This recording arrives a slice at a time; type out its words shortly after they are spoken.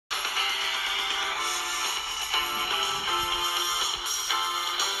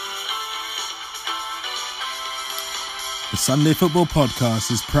The Sunday Football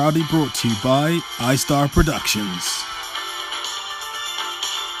Podcast is proudly brought to you by iStar Productions.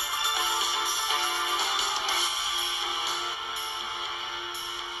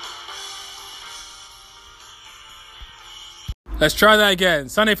 Let's try that again.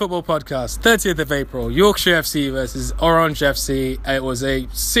 Sunday Football Podcast, 30th of April, Yorkshire FC versus Oranje FC. It was a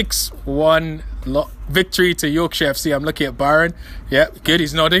 6-1 victory to Yorkshire FC. I'm looking at Byron. Yeah, good,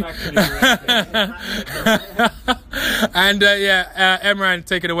 he's nodding. And Emran,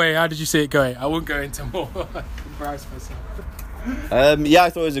 take it away. How did you see it going? I won't go into more. Embarrass myself. I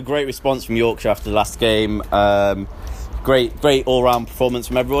thought it was a great response from Yorkshire after the last game. Great all-round performance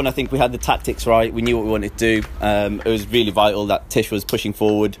from everyone. I think we had the tactics right. We knew what we wanted to do. It was really vital that Tish was pushing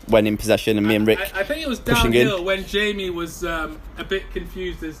forward when in possession, and me and Rick I think it was downhill when Jamie was a bit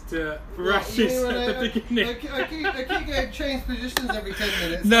confused as to rushes at the beginning. I keep getting changed positions every 10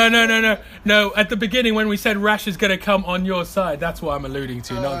 minutes. No. At the beginning when we said Rash is going to come on your side, that's what I'm alluding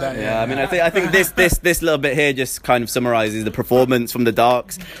to, not that. Yeah, I mean, I think this little bit here just kind of summarises the performance from the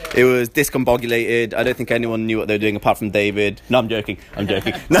Darks. It was discombobulated. I don't think anyone knew what they were doing apart from David. No, I'm joking.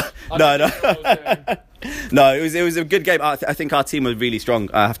 No. No, it was a good game. I think our team was really strong.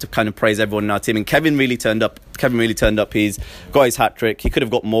 I have to kind of praise everyone in our team. And Kevin really turned up. He's got his hat-trick. He could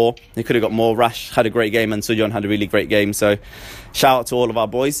have got more. Rash had a great game and Sujon had a really great game. So shout out to all of our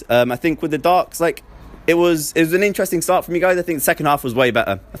boys. I think with the Darks, it was an interesting start from you guys. I think the second half was way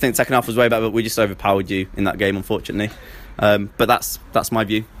better. But we just overpowered you in that game, unfortunately. But that's my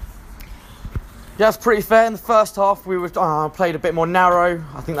view. Yeah, it's pretty fair. In the first half, we were played a bit more narrow.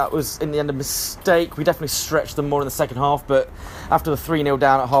 I think that was, in the end, a mistake. We definitely stretched them more in the second half, but after the 3-0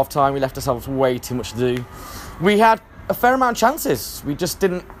 down at half-time, we left ourselves way too much to do. We had a fair amount of chances. We just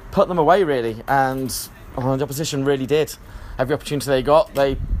didn't put them away, really, and the opposition really did. Every opportunity they got,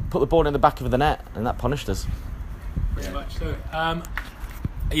 they put the ball in the back of the net, and that punished us. Pretty much so. I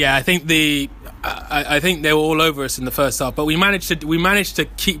think I think they were all over us in the first half, but we managed to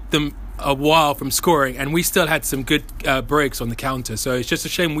keep them a while from scoring, and we still had some good breaks on the counter. So it's just a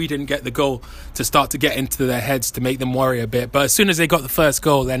shame we didn't get the goal to start to get into their heads to make them worry a bit. But as soon as they got the first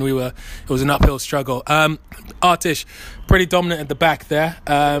goal, then it was an uphill struggle. Artish, pretty dominant at the back there.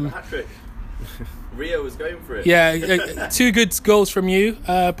 Rio was going for it. Yeah, two good goals from you.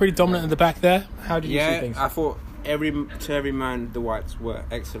 Pretty dominant at the back there. How did you see things? I thought every man, the Whites were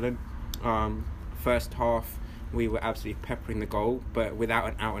excellent. First half, we were absolutely peppering the goal, but without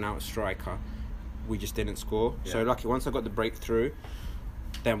an out-and-out striker, we just didn't score. Yeah. So lucky, once I got the breakthrough,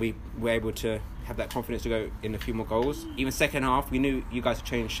 then we were able to have that confidence to go in a few more goals. Even second half, we knew you guys would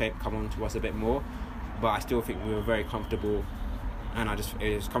change shape, come on to us a bit more, but I still think we were very comfortable, and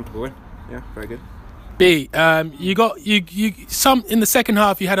it was comfortable win. Yeah, very good. B, you some in the second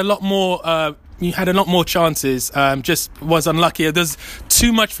half. You had a lot more. You had a lot more chances, just was unlucky. There's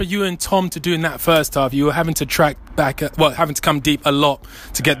too much for you and Tom to do in that first half. You were having to track back, having to come deep a lot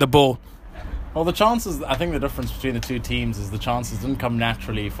to get the ball. Well, the chances, I think the difference between the two teams is the chances didn't come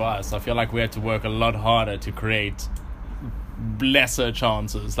naturally for us. I feel like we had to work a lot harder to create lesser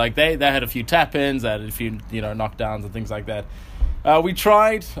chances. Like they had a few tap-ins, they had a few knockdowns and things like that. We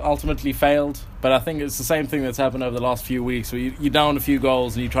tried, ultimately failed, but I think it's the same thing that's happened over the last few weeks where you down a few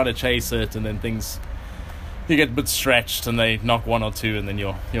goals and you try to chase it, and then you get a bit stretched and they knock one or two and then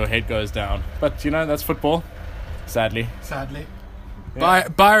your head goes down. But, that's football, sadly. Yeah.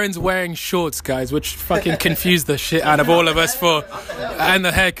 Byron's wearing shorts, guys, which fucking confused the shit out of all of us and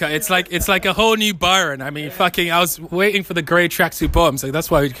the haircut. It's like a whole new Byron. I mean, I was waiting for the grey tracksuit bottom, so that's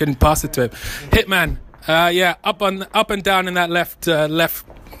why we couldn't pass it to him. Hitman. Up and down in that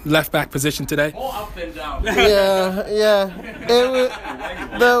left back position today. More up than down. Yeah.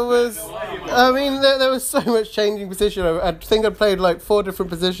 There was so much changing position. I think I played like 4 different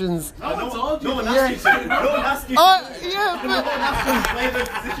positions. No one asked you. No one asked you. Play those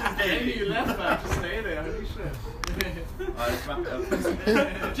positions, Jamie. You left back to stay there. Holy shit.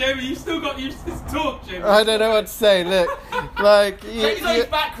 Jamie, you still talk, Jamie. I don't know what to say. Look, Jamie's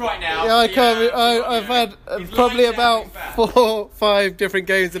back right now. Yeah, I can't. I've had probably about 4 or 5 different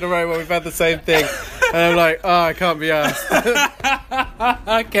games in a row where we've had the same thing, and I'm like, I can't be asked.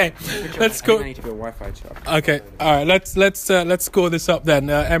 Okay, let's go. I need to build Wi-Fi stuff. Okay, all right. Let's score this up then,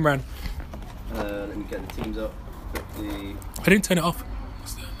 Emran. Let me get the teams up quickly. I didn't turn it off.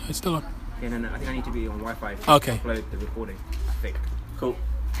 It's still on. Yeah, no, I think I need to be on Wi-Fi to upload the recording, I think. Cool.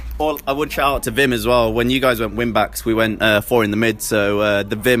 I would shout out to Vim as well. When you guys went wing-backs, we went 4 in the mid, so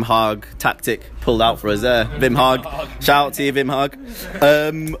the Vim Haag tactic pulled out for us there. Vim Haag. Shout out to you, Vim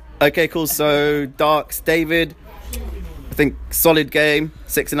Haag. Okay, cool. So, Darks, David, I think solid game,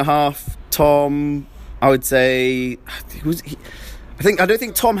 6.5. Tom, I would say I don't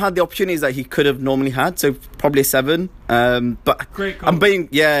think Tom had the opportunities that he could have normally had, so probably a 7. But Great goal.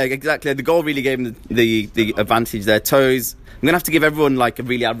 Exactly. The goal really gave him the advantage there. Toes. I'm gonna have to give everyone like a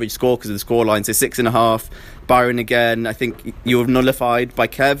really average score because of the scoreline. So 6.5. Byron again. I think you were nullified by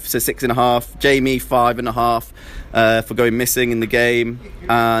Kev, so 6.5. Jamie 5.5 for going missing in the game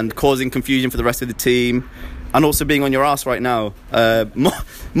and causing confusion for the rest of the team. And also being on your ass right now.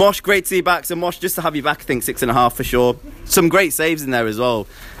 Mosh, great to see you back. So Mosh, just to have you back, I think 6.5 for sure. Some great saves in there as well.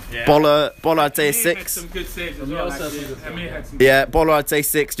 Yeah. Boller, I'd say a 6. Had some good saves as well. Boller, I'd say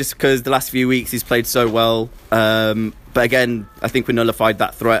 6, just because the last few weeks he's played so well. But again, I think we nullified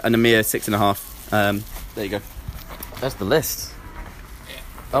that threat. And Amir 6.5. There you go. That's the list. Yeah.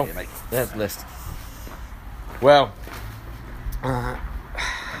 Oh, yeah, mate. There's the list. Well, I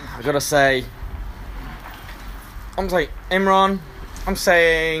gotta say, I'm saying Imran. I'm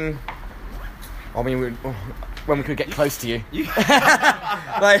saying, I mean, when we could get close to you.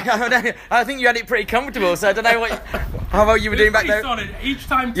 I think you had it pretty comfortable, so I don't know how well you were doing back there. Solid. Each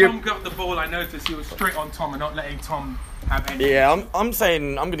time Tom got the ball, I noticed he was straight on Tom and not letting Tom have any. Yeah, I'm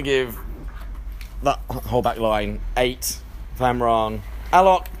saying I'm going to give that whole back line 8 for Imran.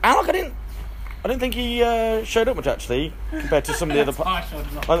 Alok, I don't think he showed up much actually compared to some of the other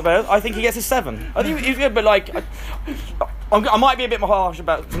players. I think he gets a 7. I think he's good, but like I might be a bit more harsh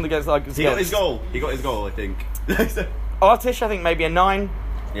about some of the guys like. He got his goal. I think. Artish, I think maybe a 9.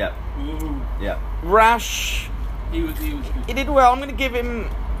 Yeah. Ooh. Yeah. Rash, He was good. he did well. I'm going to give him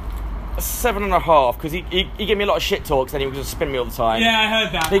a 7.5 because he gave me a lot of shit talks and he was just spin me all the time. Yeah, I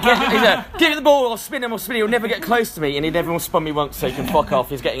heard that. He said, give me the ball, I'll spin him, he'll never get close to me. And he never spun me once, so he can fuck off.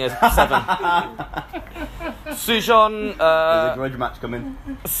 He's getting a 7. Sujan, There's a grudge match coming.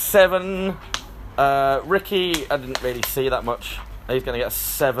 7. Ricky, I didn't really see that much. He's going to get a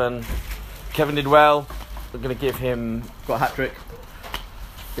 7. Kevin did well. We're going to give him... Got a hat-trick.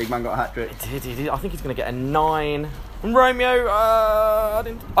 Big man got a hat-trick. He did. I think he's going to get a 9. And Romeo,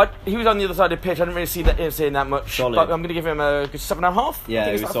 he was on the other side of the pitch. I didn't really see him that much. Solid. But I'm going to give him a good 7.5.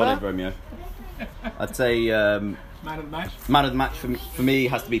 Yeah, he was solid, Romeo. I'd say Man of the match. Man of the match for me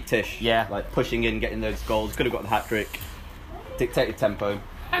has to be Tish. Yeah. Like pushing in, getting those goals. Could have got the hat-trick. Dictated tempo.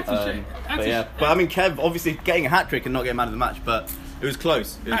 That's a shame. But I mean, Kev obviously getting a hat-trick and not getting man of the match, but it was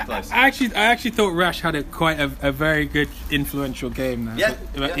close. I actually thought Rash had quite a very good influential game there. Yeah.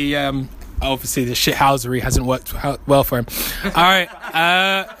 But he obviously the shithousery hasn't worked well for him. All right.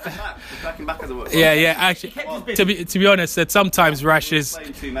 Backing back as a work. Yeah. Actually, to be honest, that sometimes Rash is.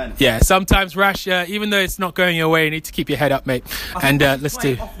 Sometimes Rash, even though it's not going your way, you need to keep your head up, mate. And let's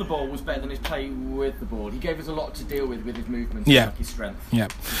do. Off the ball was better than his play with the ball. He gave us a lot to deal with his movement. Yeah. Like his strength. Yeah.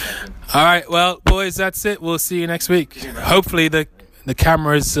 All right. Well, boys, that's it. We'll see you next week. Hopefully the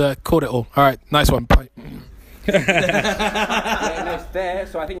cameras caught it all. All right. Nice one. Bye. There,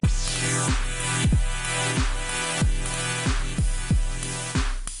 so I think.